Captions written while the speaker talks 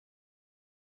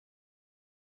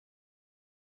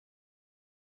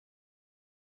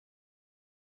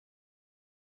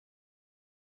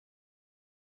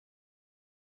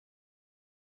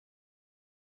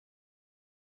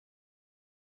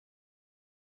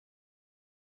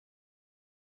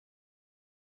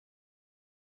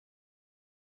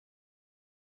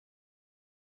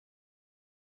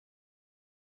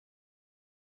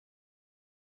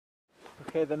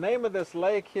Okay, the name of this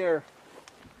lake here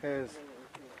is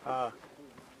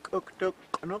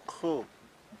Kuktuknukhu.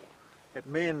 It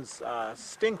means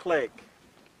stink lake.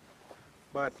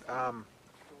 But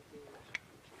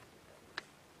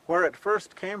where it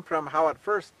first came from, how it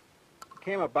first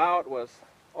came about was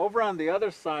over on the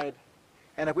other side,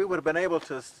 and if we would have been able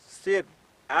to see it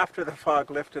after the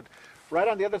fog lifted, right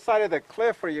on the other side of the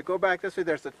cliff where you go back this way,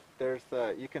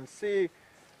 you can see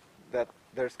that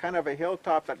there's kind of a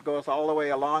hilltop that goes all the way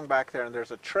along back there, and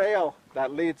there's a trail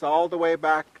that leads all the way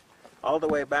back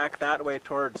that way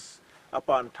towards, up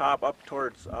on top, up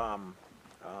towards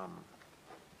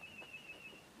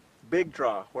Big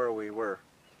Draw where we were.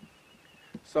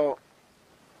 So,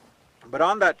 but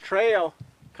on that trail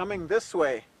coming this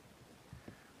way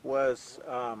was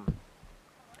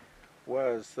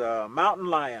Mountain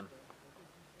Lion,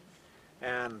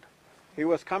 and he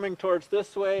was coming towards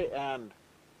this way, and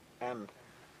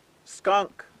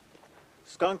Skunk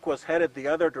was headed the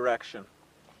other direction,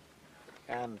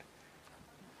 and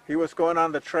he was going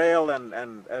on the trail, and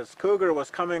as Cougar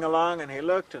was coming along, and he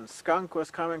looked, and Skunk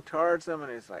was coming towards him,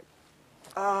 and he's like,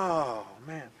 oh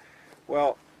man.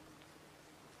 Well,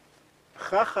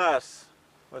 Chachas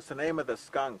was the name of the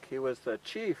skunk. He was the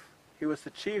chief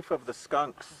of the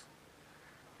skunks,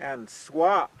 and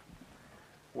Swat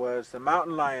was the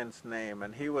mountain lion's name,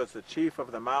 and he was the chief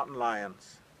of the mountain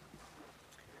lions.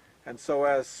 And so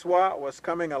as Swat was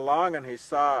coming along and he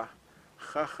saw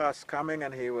Chachas coming,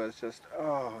 and he was just,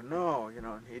 oh no, you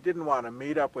know, he didn't want to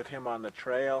meet up with him on the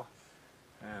trail,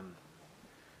 and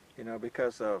you know,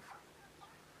 because of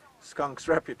Skunk's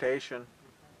reputation,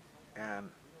 and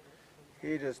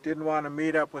he just didn't want to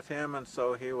meet up with him, and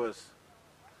so he was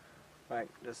like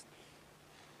just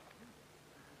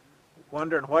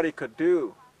wondering what he could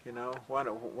do, you know,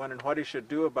 wondering what he should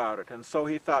do about it. And so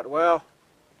he thought, well,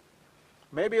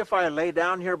 maybe if I lay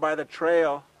down here by the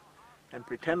trail and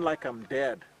pretend like I'm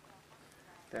dead,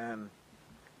 then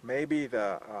maybe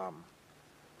the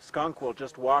skunk will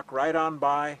just walk right on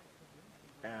by,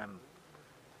 and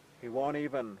he won't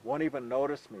even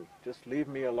notice me. Just leave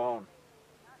me alone.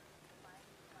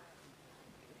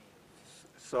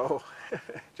 So, do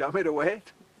you want me to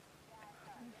wait?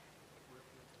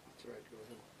 That's right, go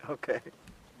ahead. Okay.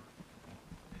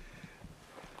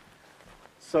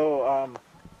 So,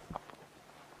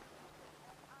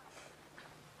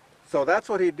 so that's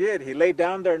what he did. He laid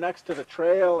down there next to the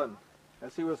trail, and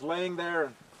as he was laying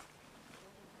there,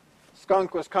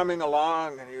 Skunk was coming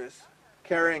along, and he was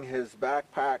carrying his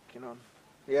backpack, you know.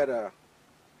 He had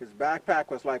his backpack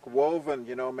was like woven,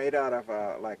 you know, made out of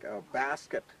like a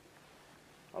basket,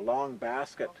 a long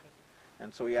basket.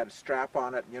 And so he had a strap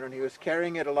on it, you know, and he was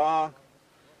carrying it along,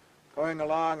 going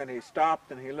along, and he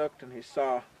stopped and he looked and he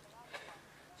saw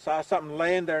something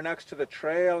laying there next to the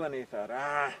trail, and he thought,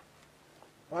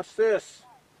 what's this?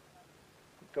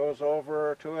 He goes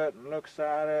over to it and looks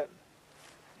at it,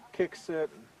 kicks it,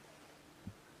 and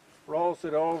rolls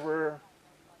it over.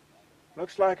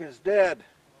 Looks like it's dead.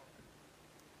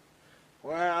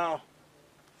 Well,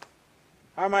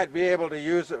 I might be able to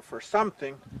use it for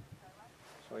something.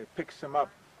 So he picks him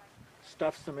up,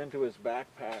 stuffs him into his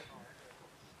backpack,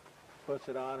 puts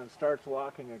it on, and starts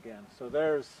walking again. So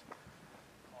there's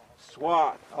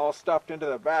Swat all stuffed into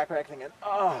the backpack, thinking,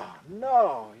 oh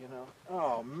no, you know,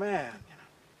 oh man, you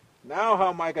know, now how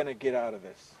am I going to get out of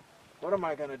this? What am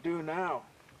I going to do now?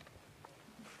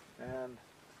 And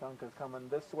Skunk is coming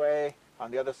this way on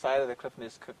the other side of the cliff, and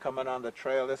he's coming on the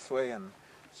trail this way, and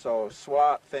so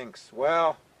Swat thinks,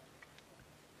 well,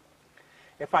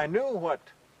 if I knew what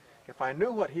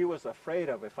he was afraid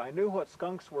of, if I knew what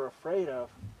skunks were afraid of,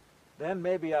 then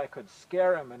maybe I could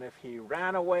scare him, and if he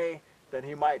ran away, then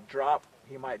he might drop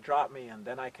me, and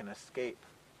then I can escape.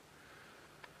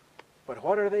 But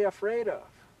what are they afraid of?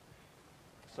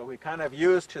 So he kind of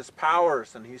used his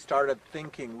powers, and he started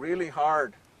thinking really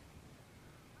hard.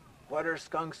 What are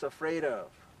skunks afraid of?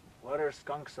 What are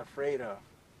skunks afraid of?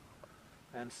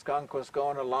 And Skunk was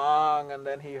going along, and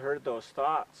then he heard those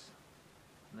thoughts.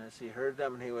 And as he heard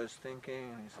them, he was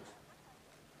thinking, and he says,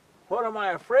 what am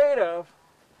I afraid of?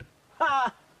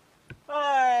 Ha!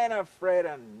 I ain't afraid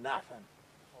of nothing.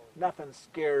 Nothing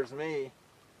scares me.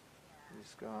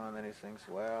 He's going, and he thinks,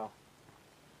 well,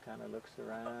 kind of looks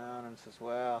around and says,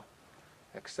 well,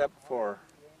 except for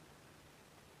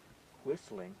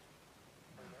whistling.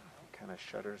 Kind of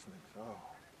shudders and thinks, oh.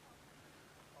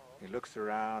 He looks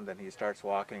around and he starts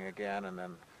walking again, and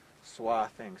then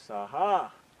Swat thinks,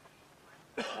 aha,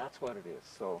 that's what it is.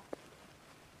 So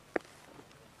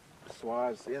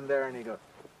Swat's in there, and he goes,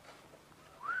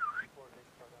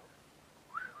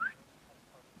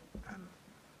 and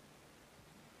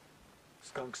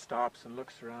skunk stops and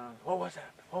looks around. What was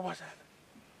that? What was that?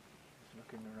 He's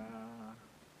looking around.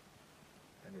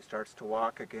 And he starts to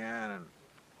walk again, and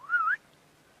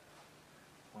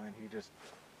when he just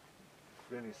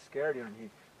really scared him, and he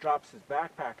drops his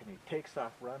backpack and he takes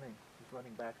off running. He's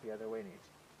running back the other way, and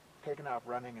he's taking off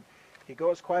running, and he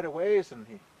goes quite a ways, and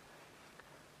he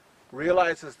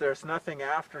realizes there's nothing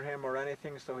after him or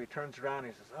anything, so he turns around and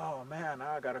he says, oh man,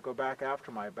 now I got to go back after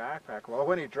my backpack. Well,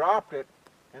 when he dropped it,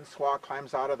 and Swa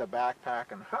climbs out of the backpack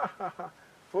and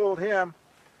fooled him.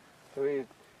 So he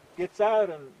gets out,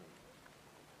 and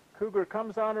Cougar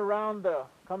comes around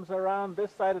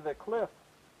this side of the cliff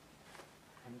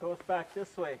and goes back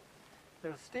this way.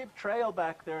 There's a steep trail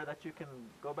back there that you can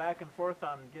go back and forth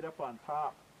on and get up on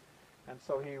top. And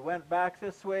so he went back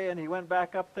this way, and he went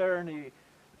back up there, and he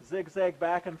zigzagged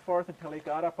back and forth until he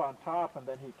got up on top, and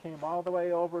then he came all the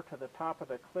way over to the top of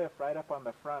the cliff right up on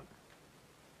the front.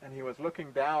 And he was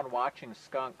looking down watching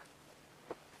Skunk.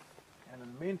 And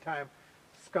in the meantime,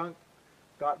 Skunk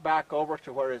got back over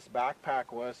to where his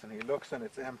backpack was, and he looks and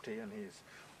it's empty, and he's,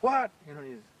 what? You know,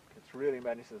 he gets really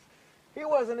mad. He says, he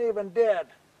wasn't even dead.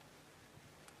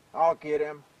 I'll get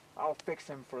him. I'll fix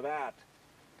him for that.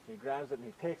 He grabs it and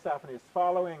he takes off, and he's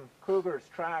following Cougar's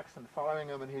tracks and following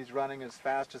him, and he's running as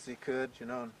fast as he could, you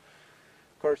know. And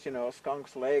of course, you know,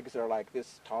 Skunk's legs are like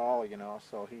this tall, you know,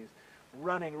 so he's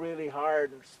running really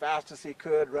hard as fast as he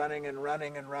could, running and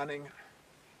running and running.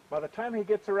 By the time he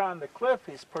gets around the cliff,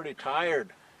 he's pretty tired.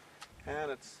 And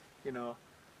it's, you know,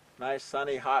 nice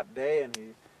sunny hot day, and he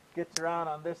gets around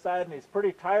on this side, and he's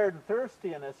pretty tired and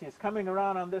thirsty, and as he's coming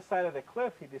around on this side of the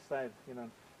cliff, he decides, you know,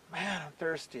 man, I'm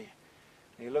thirsty.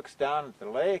 And he looks down at the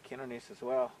lake, you know, and he says,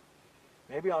 well,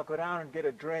 maybe I'll go down and get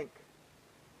a drink.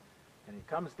 And he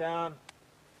comes down,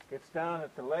 gets down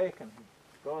at the lake, and he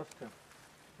goes to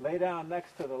lay down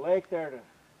next to the lake there to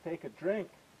take a drink.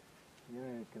 You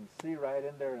know, you can see right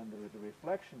in there in the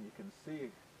reflection, you can see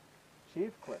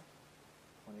Chief Cliff.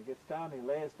 When he gets down, he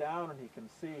lays down, and he can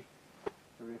see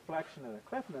the reflection of the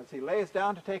cliff. And as he lays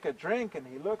down to take a drink, and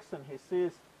he looks and he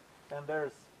sees, and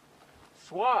there's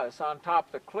Swa on top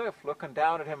of the cliff looking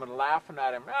down at him and laughing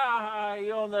at him. Ah,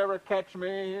 you'll never catch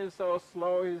me. He's so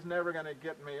slow. He's never going to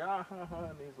get me. Ah,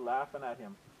 and he's laughing at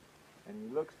him. And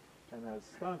he looks, and as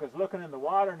Skunk is looking in the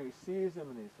water, and he sees him,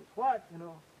 and he says, what? You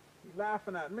know, you're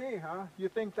laughing at me, huh? You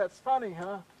think that's funny,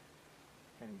 huh?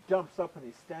 And he jumps up and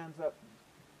he stands up,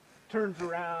 and turns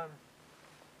around.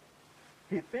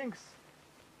 He thinks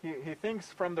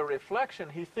from the reflection,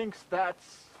 he thinks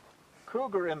that's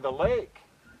Cougar in the lake.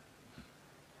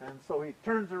 And so he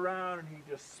turns around and he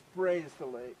just sprays the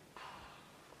lake.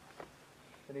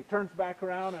 And he turns back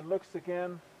around and looks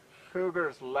again.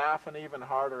 Cougar's laughing even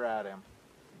harder at him.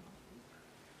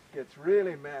 Gets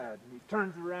really mad. And he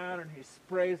turns around and he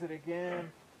sprays it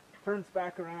again. Turns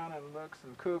back around and looks,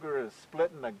 and Cougar is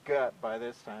splitting the gut by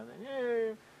this time.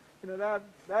 You know,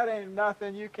 that ain't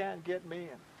nothing. You can't get me.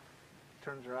 And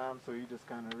turns around, so he just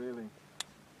kind of really,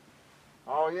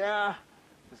 oh yeah,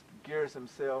 just gears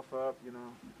himself up, you know,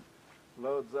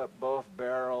 loads up both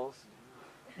barrels,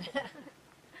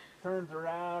 turns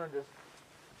around and just,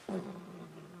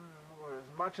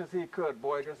 as much as he could,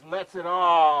 boy, just lets it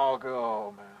all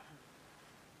go,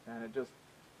 man. And it just,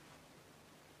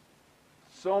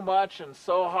 so much and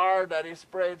so hard that he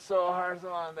sprayed so hard,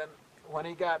 and then when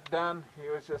he got done, he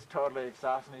was just totally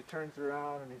exhausted. He turns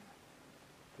around and he's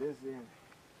dizzy and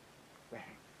bang,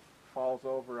 falls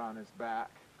over on his back.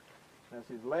 As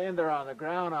he's laying there on the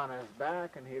ground on his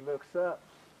back, and he looks up,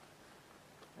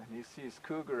 and he sees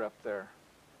Cougar up there,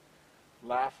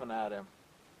 laughing at him.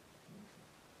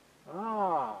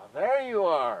 Oh, there you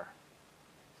are.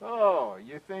 Oh,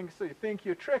 you think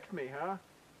you tricked me, huh?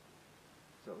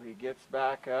 So he gets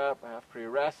back up after he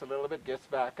rests a little bit, gets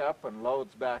back up and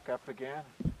loads back up again.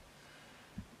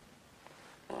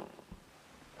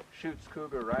 Shoots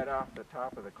Cougar right off the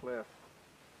top of the cliff.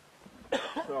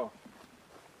 So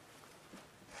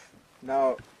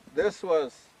now this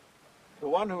was the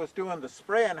one who was doing the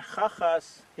spraying,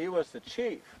 Chachas. He was the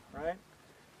chief, right?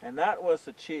 And that was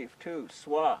the chief too,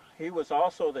 Swa. He was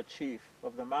also the chief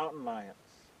of the mountain lions.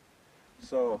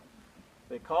 So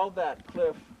they called that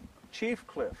cliff Chief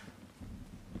Cliff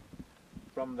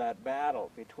from that battle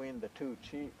between the two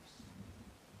chiefs.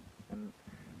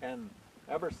 And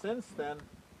ever since then,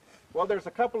 well, there's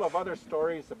a couple of other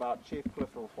stories about Chief Cliff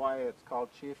or why it's called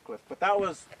Chief Cliff, but that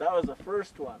was the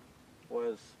first one,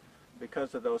 was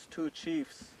because of those two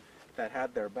chiefs that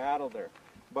had their battle there.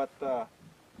 But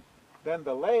then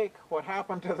the lake, what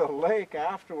happened to the lake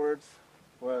afterwards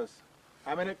was,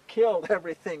 I mean, it killed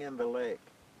everything in the lake.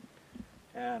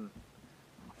 And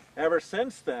ever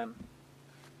since then,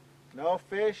 No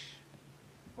fish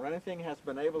or anything has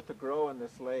been able to grow in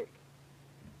this lake.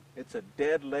 It's a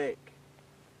dead lake.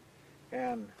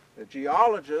 And the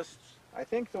geologists, I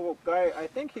think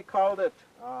he called it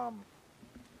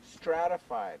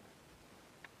stratified.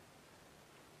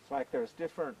 It's like there's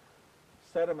different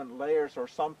sediment layers or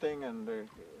something, and they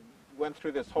went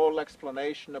through this whole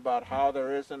explanation about how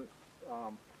there isn't,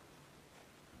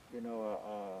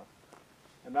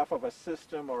 enough of a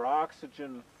system or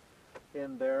oxygen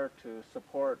in there to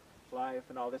support life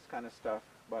and all this kind of stuff.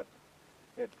 But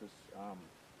it was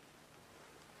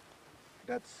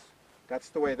that's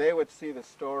the way they would see the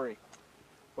story.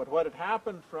 But what had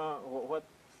happened so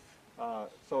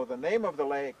the name of the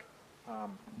lake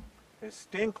is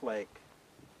Stink Lake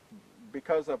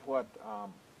because of what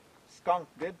Skunk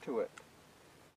did to it.